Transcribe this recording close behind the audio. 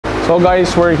So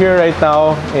guys, we're here right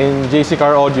now in JC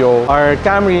Car Audio. Our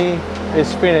Camry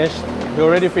is finished. We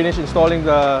already finished installing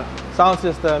the sound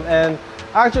system, and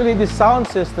actually this sound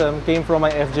system came from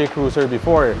my FJ Cruiser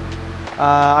before.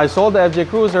 I sold the FJ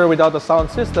Cruiser without the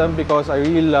sound system because I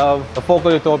really love the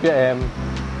Focal Utopia M,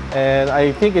 and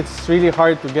I think it's really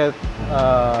hard to get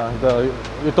the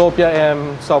Utopia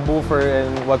M subwoofer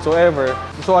and whatsoever.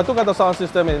 So I took out the sound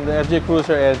system in the FJ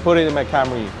Cruiser and put it in my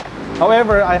Camry.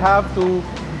 However, I have to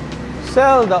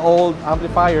sell the old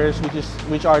amplifiers,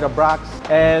 which are the Brax,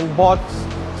 and bought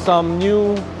some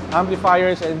new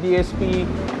amplifiers and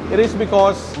DSP. It is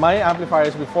because my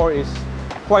amplifiers before is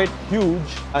quite huge.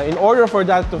 In order for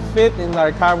that to fit in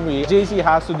our Camry, JC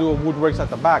has to do woodworks at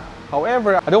the back.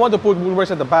 However, I don't want to put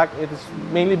woodworks at the back. It is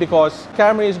mainly because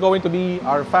Camry is going to be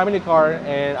our family car,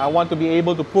 and I want to be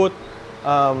able to put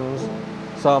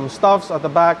some stuffs at the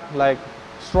back, like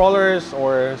strollers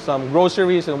or some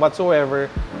groceries and whatsoever.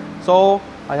 So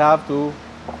I have to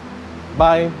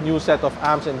buy new set of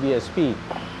amps and DSP.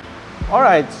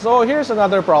 Alright, so here's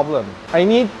another problem. I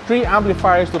need 3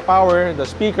 amplifiers to power the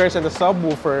speakers and the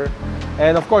subwoofer,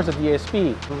 and of course the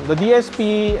DSP. The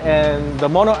DSP and the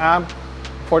mono amp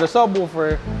for the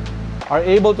subwoofer are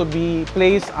able to be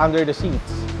placed under the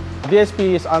seats.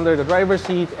 DSP is under the driver's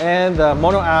seat and the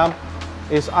mono amp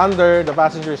is under the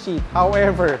passenger seat.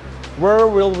 However, where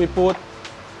will we put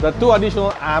the 2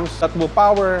 additional amps that will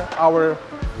power our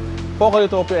Focal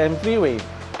Utopia M 3-way?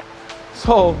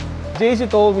 So JC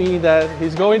told me that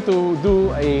he's going to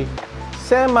do a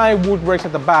semi-woodworks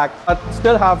at the back but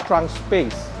still have trunk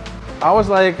space. I was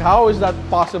like, how is that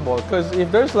possible? Because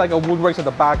if there's like a woodworks at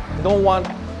the back, I don't want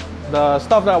the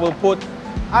stuff that I will put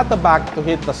at the back to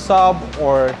hit the sub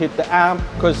or hit the amp,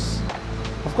 because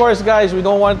of course guys, we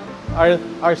don't want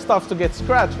our stuff to get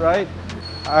scratched, right?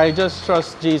 I just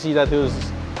trust JC that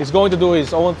he's going to do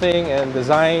his own thing and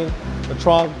design the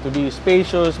trunk to be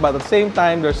spacious, but at the same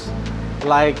time there's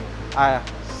like a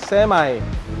semi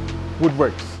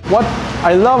woodworks. What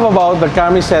I love about the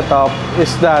Camry setup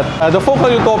is that the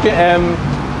Focal Utopia M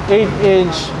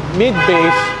 8-inch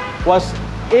mid-bass was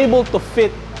able to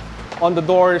fit on the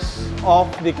doors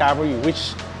of the Camry,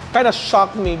 which kind of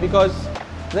shocked me because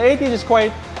the 8-inch is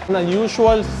quite an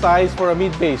unusual size for a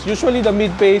mid-bass. Usually the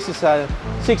mid-bass is a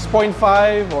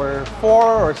 6.5 or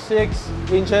 4 or 6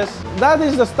 inches. That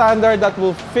is the standard that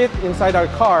will fit inside our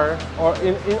car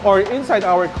or inside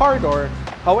our car door.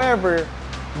 However,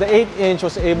 the 8-inch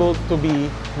was able to be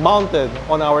mounted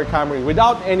on our Camry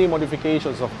without any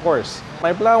modifications, of course.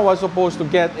 My plan was supposed to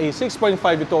get a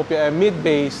 6.5 Utopia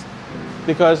mid-bass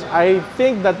because I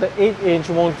think that the 8-inch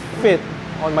won't fit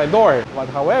on my door. But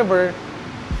however,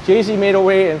 JC made a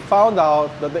way and found out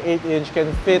that the 8-inch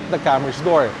can fit the Camry's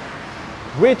door,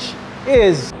 which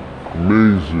is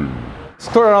amazing. Let's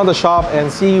tour around the shop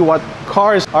and see what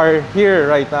cars are here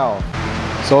right now.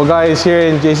 So guys, here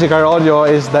in JC Car Audio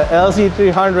is the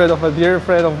LC300 of a dear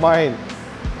friend of mine.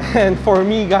 And for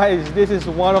me guys, this is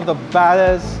one of the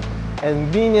baddest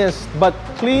and meanest but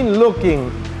clean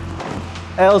looking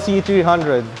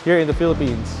LC300 here in the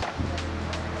Philippines.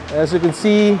 As you can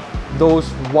see, those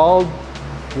wild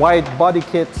white body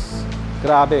kits,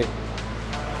 grabe.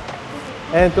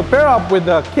 And to pair up with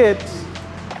the kits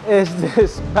is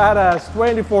this badass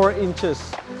 24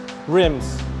 inches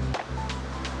rims.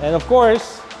 And of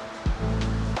course,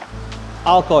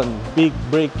 Alcon big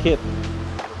brake kit.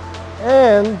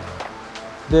 And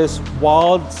this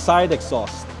wild side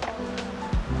exhaust.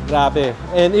 Grabe.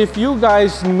 And if you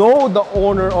guys know the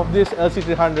owner of this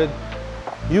LC300,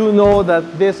 you know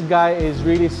that this guy is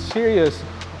really serious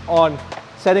on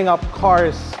setting up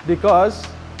cars because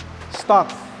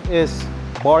stock is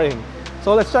boring.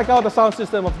 So let's check out the sound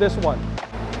system of this one.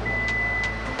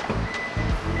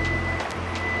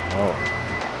 Oh.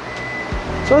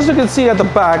 So as you can see at the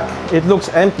back, it looks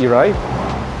empty, right?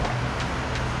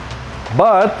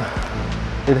 But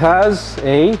it has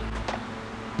a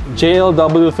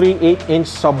JLW3 8-inch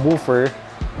subwoofer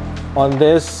on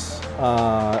this.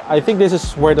 I think this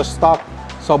is where the stock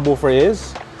subwoofer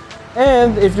is.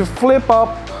 And if you flip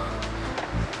up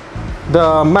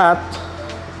the mat,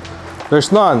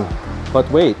 there's none.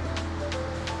 But wait,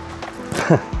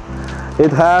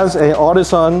 it has a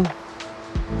Audison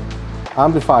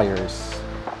amplifiers.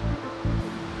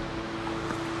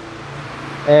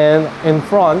 And in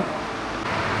front,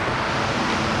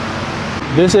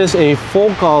 this is a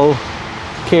Focal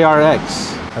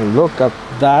KRX. And look at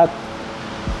that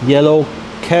yellow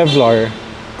Kevlar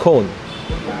cone.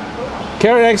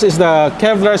 KRX is the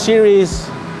Kevlar series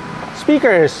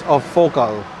speakers of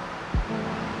Focal.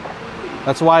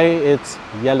 That's why it's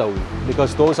yellow,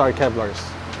 because those are Kevlars.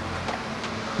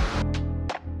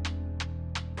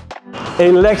 a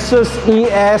Lexus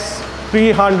ES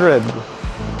 300.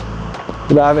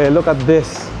 Grabe, look at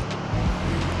this.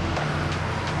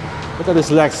 Look at this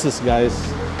Lexus, guys.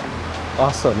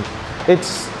 Awesome. It's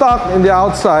stuck in the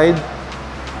outside,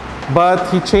 but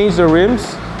he changed the rims.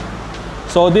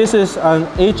 So this is an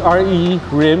HRE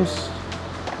rims,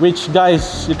 which,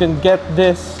 guys, you can get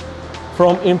this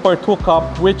from Import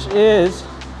Hookup, which is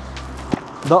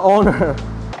the owner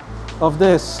of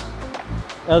this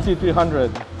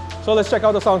LC300. So let's check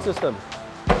out the sound system.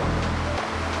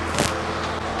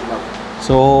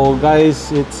 So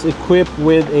guys, it's equipped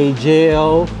with a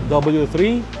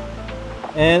JLW3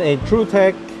 and a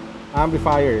TrueTech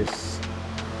amplifiers.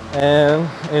 And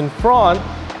in front,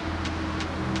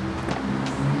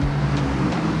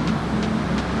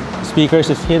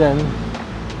 speakers is hidden,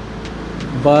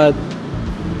 but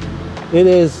it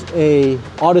is a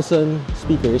Audison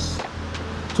speakers,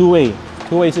 two-way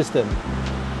system.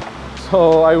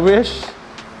 So I wish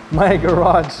my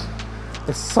garage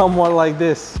is somewhat like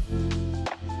this.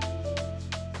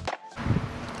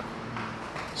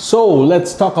 So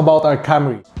let's talk about our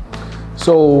Camry.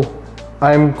 So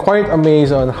I'm quite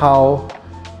amazed on how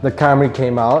the Camry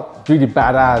came out. Really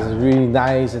badass, really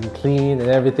nice and clean and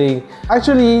everything.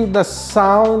 Actually, the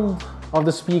sound of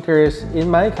the speakers in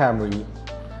my Camry,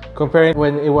 comparing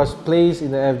when it was placed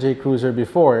in the FJ Cruiser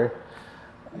before,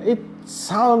 it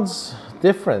sounds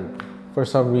different for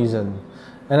some reason.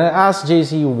 And I asked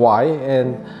JC why,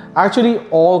 and actually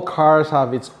all cars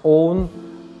have its own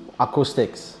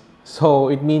acoustics. So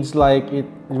it means like it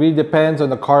really depends on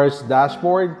the car's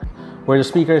dashboard where the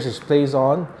speakers is placed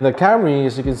on. The Camry,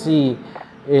 as you can see,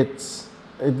 it's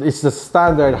the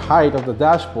standard height of the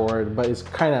dashboard, but it's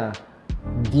kind of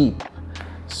deep.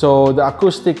 So the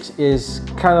acoustics is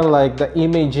kind of like the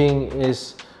imaging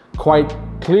is quite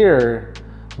clearer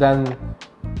than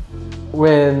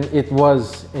when it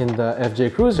was in the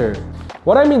FJ Cruiser.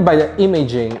 What I mean by the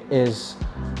imaging is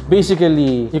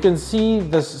basically you can see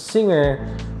the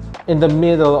singer in the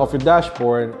middle of your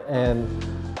dashboard, and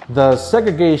the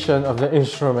segregation of the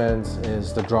instruments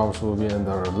is the drums will be in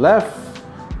the left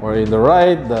or in the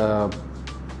right, the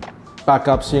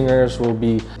backup singers will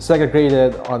be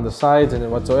segregated on the sides and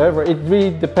whatsoever. It really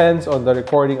depends on the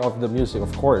recording of the music,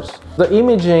 of course. The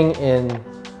imaging in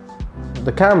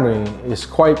the Camry is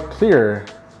quite clearer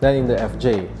than in the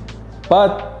FJ.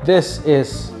 But this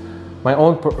is my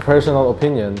own personal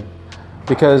opinion,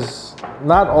 because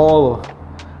not all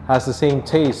has the same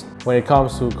taste when it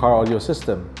comes to car audio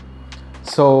system.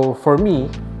 So for me,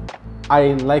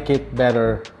 I like it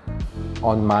better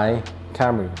on my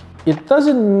Camry. It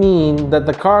doesn't mean that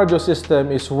the car audio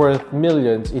system is worth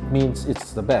millions, it means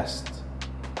it's the best.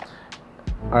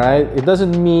 Alright? It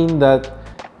doesn't mean that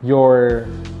your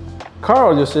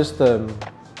car audio system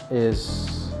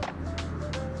is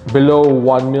below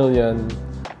 1 million.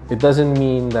 It doesn't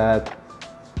mean that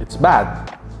it's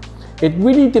bad. It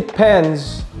really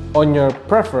depends on your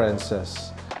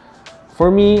preferences. For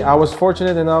me, I was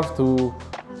fortunate enough to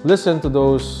listen to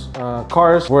those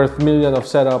cars worth million of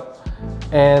setup,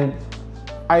 and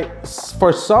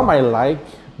for some I like,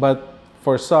 but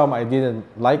for some I didn't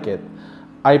like it.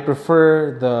 I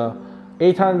prefer the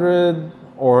 800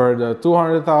 or the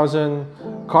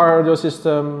 200,000 car audio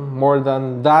system more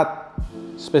than that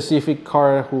specific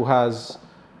car who has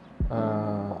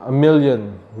 $1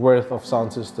 million worth of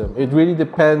sound system. It really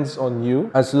depends on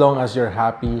you, as long as you're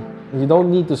happy. You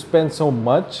don't need to spend so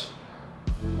much,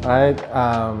 right?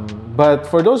 But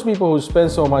for those people who spend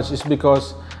so much, it's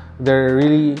because they're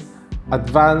really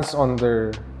advanced on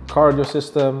their car audio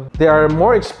system. They are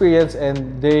more experienced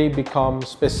and they become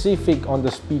specific on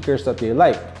the speakers that they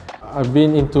like. I've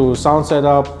been into sound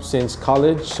setup since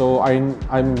college, so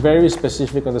I'm very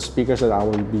specific on the speakers that I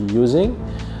will be using.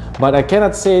 But I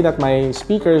cannot say that my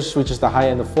speakers, which is the high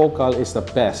end of Focal, is the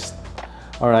best.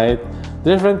 Alright?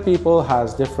 Different people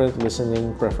has different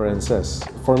listening preferences.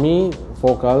 For me,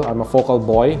 Focal, I'm a Focal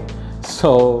boy,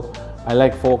 so I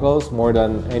like Focals more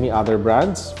than any other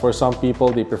brands. For some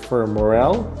people, they prefer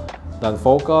Morel than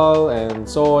Focal, and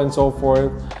so on and so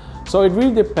forth. So it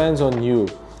really depends on you.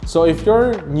 So if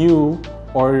you're new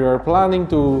or you're planning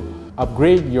to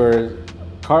upgrade your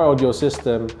car audio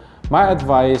system, my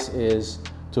advice is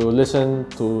to listen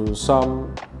to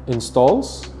some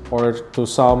installs or to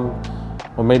some,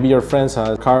 or maybe your friends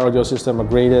have car audio system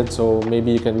upgraded, so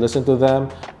maybe you can listen to them,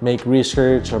 make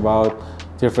research about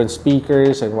different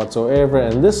speakers and whatsoever,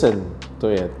 and listen to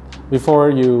it before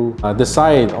you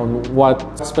decide on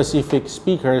what specific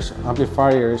speakers,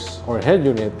 amplifiers, or head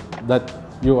unit that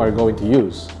you are going to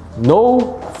use.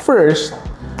 Know first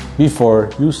before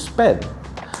you spend,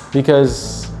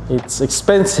 because it's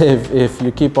expensive if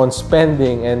you keep on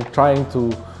spending and trying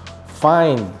to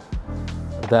find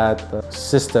that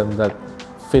system that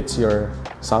fits your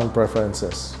sound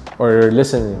preferences or your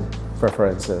listening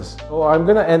preferences. So I'm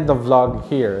gonna end the vlog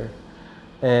here,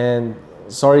 and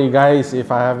sorry guys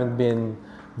if I haven't been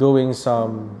doing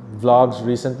some vlogs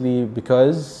recently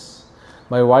because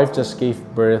my wife just gave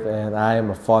birth and I am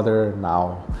a father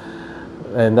now,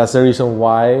 and that's the reason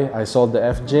why I sold the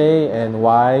FJ and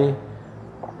why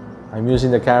I'm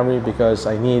using the Camry, because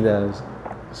I need a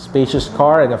spacious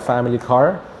car and a family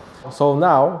car. So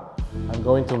now I'm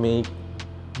going to make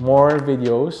more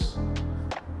videos,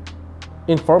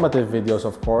 informative videos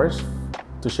of course,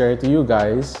 to share to you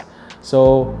guys.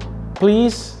 So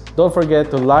please don't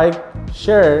forget to like,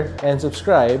 share, and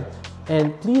subscribe,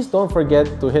 and please don't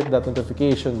forget to hit that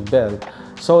notification bell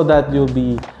so that you'll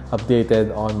be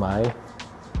updated on my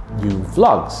new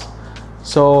vlogs.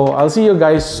 So I'll see you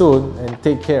guys soon, and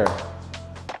take care.